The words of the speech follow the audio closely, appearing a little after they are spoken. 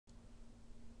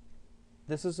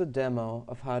This is a demo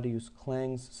of how to use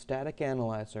Clang's Static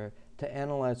Analyzer to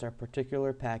analyze our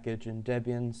particular package in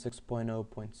Debian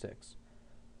 6.0.6.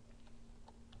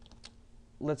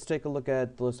 Let's take a look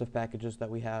at the list of packages that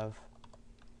we have.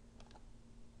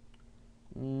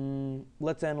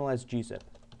 Let's analyze gzip.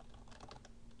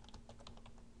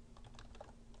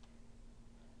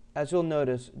 As you'll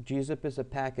notice, gzip is a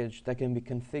package that can be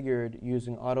configured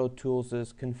using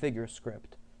AutoTools' configure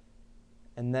script,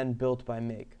 and then built by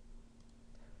make.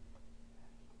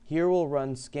 Here we'll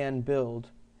run scan build,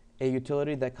 a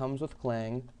utility that comes with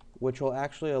Clang, which will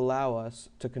actually allow us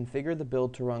to configure the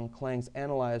build to run Clang's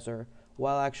analyzer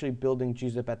while actually building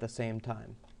gzip at the same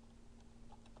time.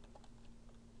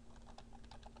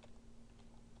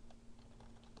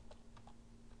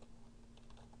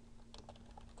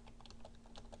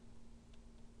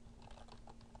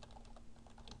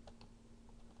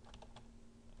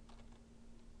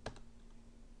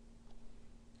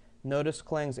 Notice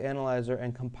Clang's analyzer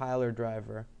and compiler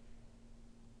driver.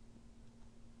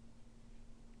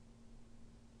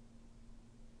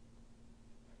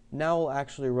 Now we'll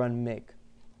actually run make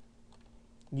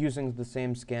using the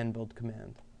same scan build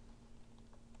command.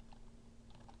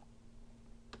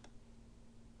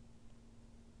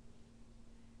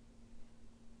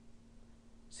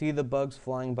 See the bugs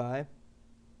flying by?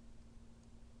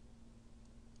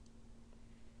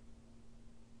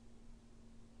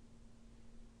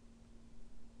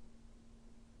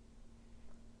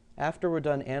 After we're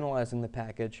done analyzing the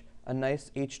package, a nice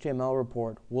HTML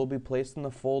report will be placed in the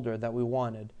folder that we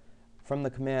wanted. From the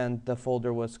command, the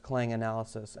folder was Clang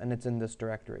Analysis, and it's in this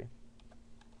directory.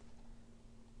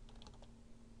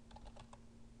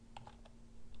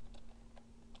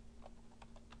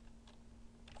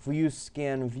 If we use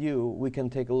scan view, we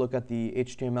can take a look at the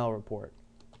HTML report.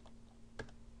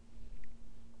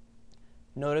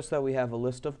 Notice that we have a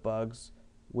list of bugs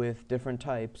with different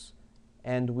types,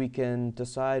 and we can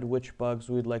decide which bugs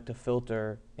we'd like to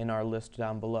filter in our list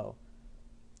down below.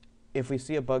 If we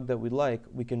see a bug that we like,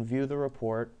 we can view the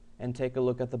report and take a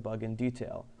look at the bug in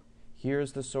detail.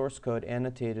 Here's the source code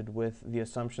annotated with the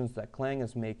assumptions that Clang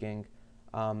is making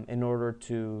in order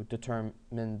to determine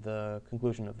the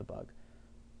conclusion of the bug.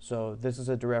 So this is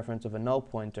a dereference of a null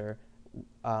pointer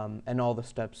and all the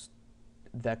steps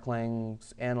that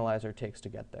Clang's analyzer takes to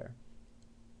get there.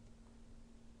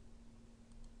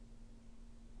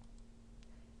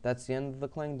 That's the end of the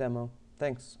Clang demo.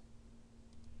 Thanks.